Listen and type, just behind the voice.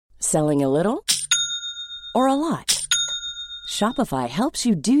Selling a little or a lot? Shopify helps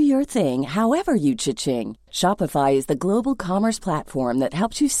you do your thing however you cha-ching. Shopify is the global commerce platform that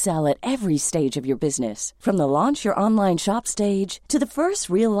helps you sell at every stage of your business. From the launch your online shop stage to the first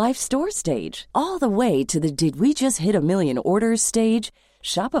real-life store stage, all the way to the did we just hit a million orders stage.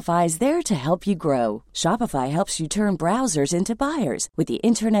 Shopify is there to help you grow. Shopify helps you turn browsers into buyers with the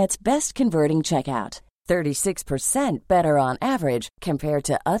internet's best converting checkout. 36% better on average compared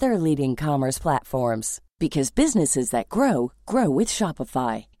to other leading commerce platforms. Because businesses that grow, grow with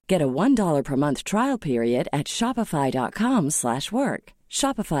Shopify. Get a $1 per month trial period at shopify.com/work.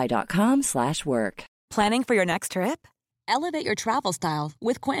 Shopify.com/work. Planning for your next trip? Elevate your travel style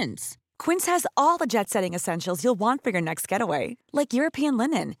with Quince. Quince has all the jet-setting essentials you'll want for your next getaway, like European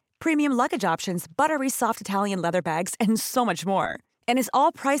linen, premium luggage options, buttery soft Italian leather bags, and so much more. And is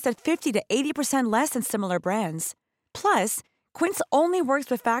all priced at 50 to 80% less than similar brands. Plus, Quince only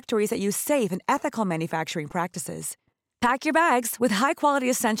works with factories that use safe and ethical manufacturing practices. Pack your bags with high-quality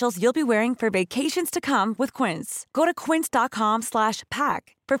essentials you'll be wearing for vacations to come with Quince. Go to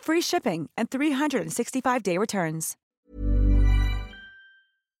quince.com/pack for free shipping and 365-day returns.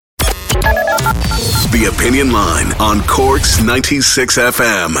 The Opinion Line on Cork's 96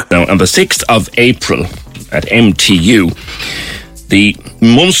 FM. Now, on the 6th of April at MTU, the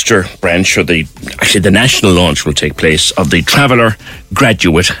Munster branch, or the national launch, will take place of the Traveller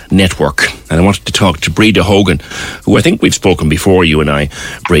Graduate Network. And I wanted to talk to Breda Hogan, who I think we've spoken before, you and I,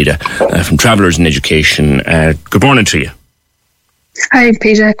 Breda, from Travellers in Education. Good morning to you. Hi,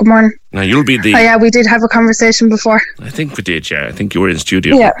 Peter. Good morning. Now, you'll be the... Oh, yeah, we did have a conversation before. I think we did, yeah. I think you were in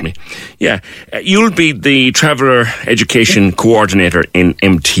studio with me. Yeah. You'll be the Traveller Education Coordinator in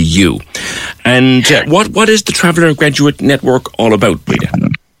MTU. And what is the Traveller Graduate Network all about, Breda?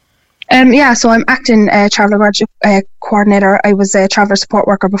 So I'm acting Traveller Graduate Coordinator. I was a Traveller Support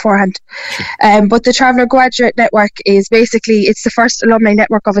Worker beforehand. Sure. But the Traveller Graduate Network is basically, it's the first alumni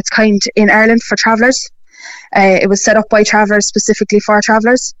network of its kind in Ireland for travellers. It was set up by travellers specifically for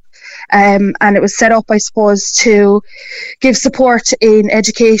travellers. And it was set up, I suppose, to give support in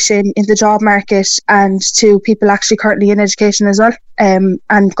education, in the job market, and to people actually currently in education as well, and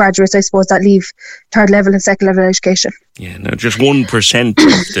graduates, I suppose, that leave third level and second level education. Yeah, now just 1%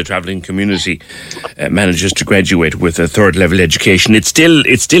 of the travelling community manages to graduate with a third level education. It's still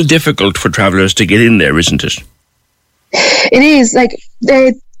difficult for travellers to get in there, isn't it? It is. Like,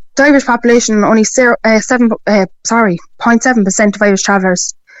 the Irish population, only 0.7% of Irish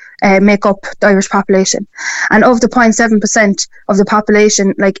travellers make up the Irish population. And of the 0.7% of the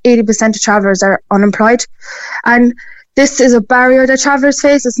population, like 80% of travellers are unemployed. And this is a barrier that travellers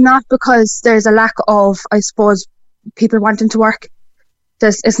face. It's not because there's a lack of, I suppose, people wanting to work.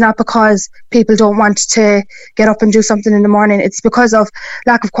 It's not because people don't want to get up and do something in the morning. It's because of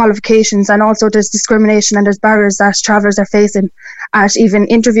lack of qualifications, and also there's discrimination and there's barriers that travellers are facing at even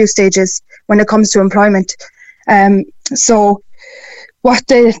interview stages when it comes to employment. So what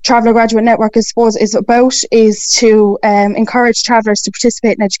the Traveller Graduate Network, I suppose, is about is to encourage travellers to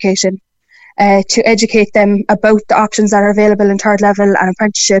participate in education, to educate them about the options that are available in third level and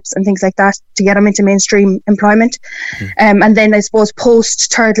apprenticeships and things like that to get them into mainstream employment. And then, I suppose,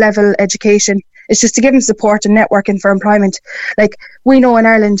 post third level education, it's just to give them support and networking for employment. Like, we know in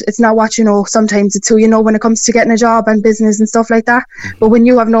Ireland, it's not what you know, sometimes it's who you know when it comes to getting a job and business and stuff like that. But when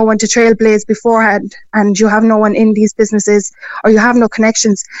you have no one to trailblaze beforehand, and you have no one in these businesses, or you have no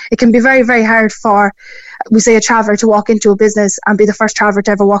connections, it can be very, very hard for, we say, a traveller to walk into a business and be the first traveller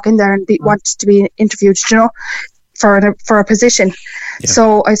to ever walk in there and want to be interviewed, for a position. Yeah.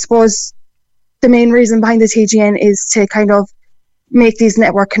 So I suppose the main reason behind the TGN is to kind of make these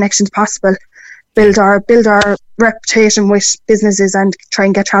network connections possible, build our reputation with businesses, and try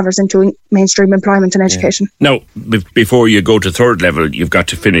and get travellers into mainstream employment and education. Now, before you go to third level, you've got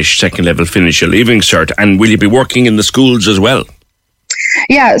to finish second level, finish a leaving cert. And will you be working in the schools as well?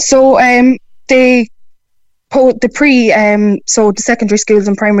 Yeah, so the secondary schools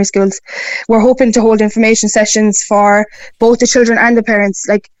and primary schools, we're hoping to hold information sessions for both the children and the parents.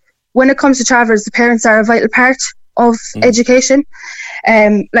 Like, when it comes to travellers, the parents are a vital part of education.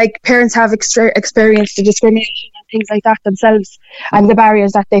 Like, parents have experienced the discrimination and things like that themselves, and the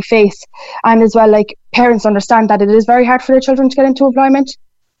barriers that they face. And as well, like, parents understand that it is very hard for their children to get into employment.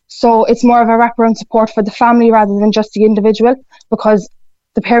 So it's more of a wraparound support for the family rather than just the individual, because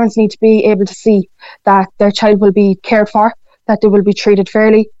the parents need to be able to see that their child will be cared for, that they will be treated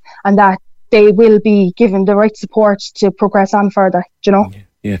fairly, and that they will be given the right support to progress on further,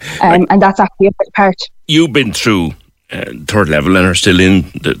 Yeah. And that's actually a big part. You've been through third level and are still in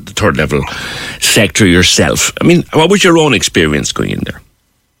the third level sector yourself. I mean, what was your own experience going in there?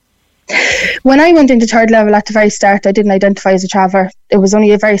 When I went into third level at the very start, I didn't identify as a traveller. It was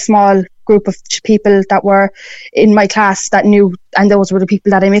only a very small group of people that were in my class that knew, and those were the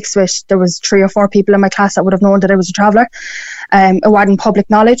people that I mixed with. There was 3 or 4 people in my class that would have known that I was a traveller. It wasn't public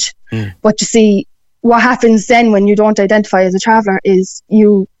knowledge. But you see, what happens then when you don't identify as a traveller is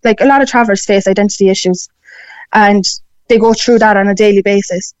you, like a lot of travellers face identity issues, and they go through that on a daily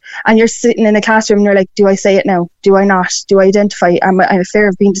basis. And you're sitting in a classroom and you're like, do I say it now? Do I not? Do I identify? I'm a fear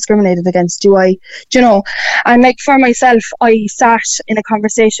of being discriminated against. Do I, you know? And like for myself, I sat in a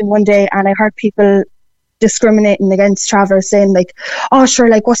conversation one day and I heard people discriminating against travellers, saying like, oh sure,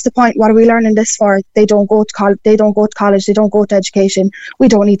 like what's the point? What are we learning this for? They don't go to college, they don't go to education. We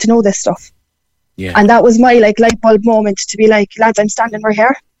don't need to know this stuff. Yeah. And that was my like light bulb moment to be like, lads, I'm standing right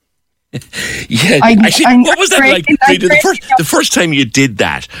here. Yeah, actually, what was that like? The first time you did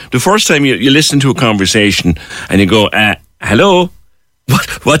that, the first time you listened to a conversation and you go, hello?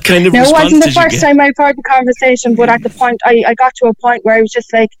 What kind of response did you get? It wasn't the first time I heard the conversation, but at the point, I got to a point where I was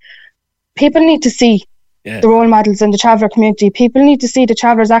just like, people need to see the role models in the traveller community. People need to see the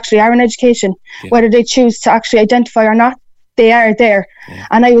travellers actually are in education, whether they choose to actually identify or not. They are there.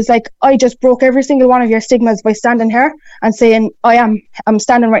 And I was like, I just broke every single one of your stigmas by standing here and saying, I'm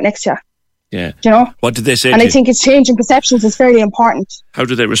standing right next to you. Yeah. Do you know? What did they say? And I think it's changing perceptions is fairly important. How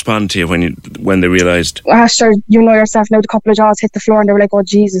did they respond to you when they realised? Sure, you know yourself now, the couple of jaws hit the floor and they were like, oh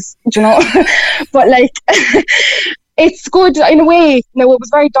Jesus, do you know? But like, it's good in a way. Now, it was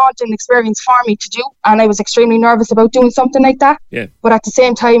a very daunting experience for me to do, and I was extremely nervous about doing something like that. Yeah. But at the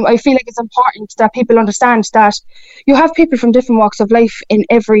same time, I feel like it's important that people understand that you have people from different walks of life in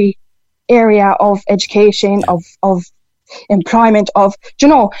every area of education, of employment, of, you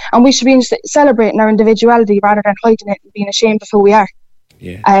know, and we should be celebrating our individuality rather than hiding it and being ashamed of who we are.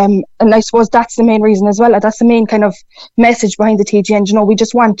 Yeah. And I suppose that's the main reason as well. That's the main kind of message behind the TGN. You know, we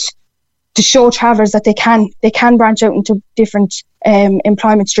just want to show travellers that they can branch out into different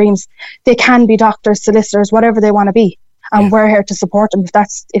employment streams. They can be doctors, solicitors, whatever they want to be, and we're here to support them if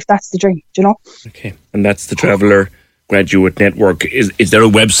that's the dream. Do you know? Okay, and that's the Traveller Graduate Network. Is there a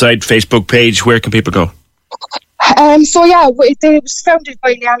website, Facebook page? Where can people go? So yeah, it was founded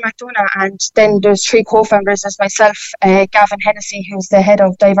by Leanne McDonough, and then there's 3 co-founders. There's myself, Gavin Hennessy, who's the head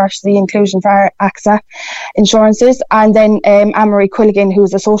of diversity inclusion for AXA Insurances, and then Anne-Marie Quilligan,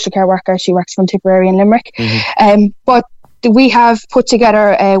 who's a social care worker. She works from Tipperary in Limerick. But we have put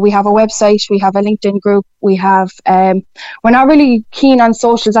together, we have a website, we have a LinkedIn group, we have, we're not really keen on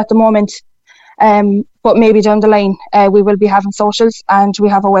socials at the moment, but maybe down the line we will be having socials, and we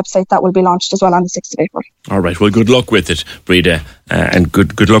have a website that will be launched as well on the 6th of April. All right, well, good luck with it, Breda, and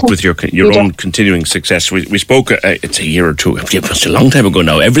good luck with your own continuing success. We spoke, it's a year or two, it's a long time ago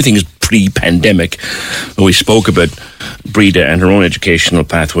now, everything is pre-pandemic. We spoke about Breda and her own educational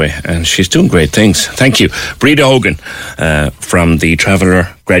pathway, and she's doing great things. Thank you. Breda Hogan from the Traveller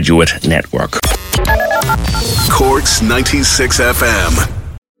Graduate Network. Cork's 96 FM.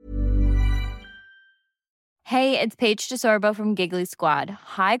 Hey, it's Paige DeSorbo from Giggly Squad.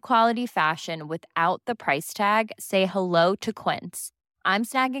 High quality fashion without the price tag. Say hello to Quince. I'm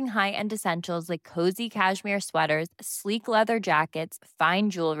snagging high-end essentials like cozy cashmere sweaters, sleek leather jackets, fine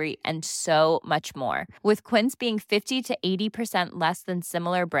jewelry, and so much more. With Quince being 50 to 80% less than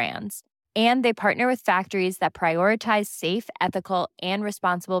similar brands. And they partner with factories that prioritize safe, ethical, and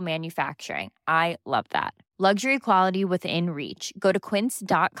responsible manufacturing. I love that. Luxury quality within reach. Go to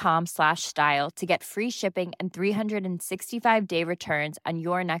quince.com/style to get free shipping and 365-day returns on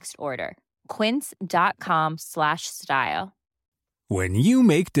your next order. Quince.com/style. When you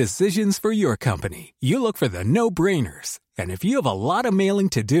make decisions for your company, you look for the no-brainers. And if you have a lot of mailing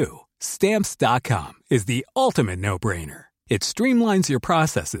to do, Stamps.com is the ultimate no-brainer. It streamlines your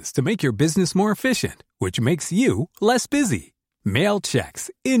processes to make your business more efficient, which makes you less busy. Mail checks,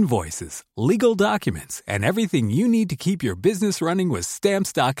 invoices, legal documents, and everything you need to keep your business running with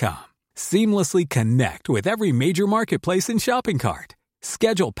Stamps.com. Seamlessly connect with every major marketplace and shopping cart.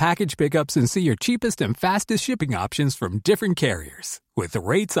 Schedule package pickups and see your cheapest and fastest shipping options from different carriers, with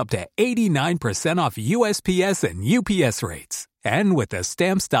rates up to 89% off USPS and UPS rates. And with the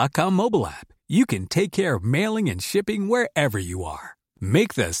Stamps.com mobile app, you can take care of mailing and shipping wherever you are.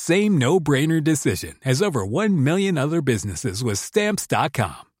 Make the same no-brainer decision as over 1 million other businesses with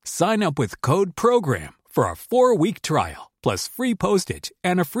Stamps.com. Sign up with code PROGRAM for a 4-week trial, plus free postage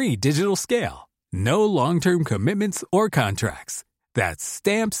and a free digital scale. No long-term commitments or contracts. That's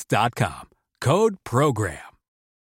Stamps.com. Code PROGRAM.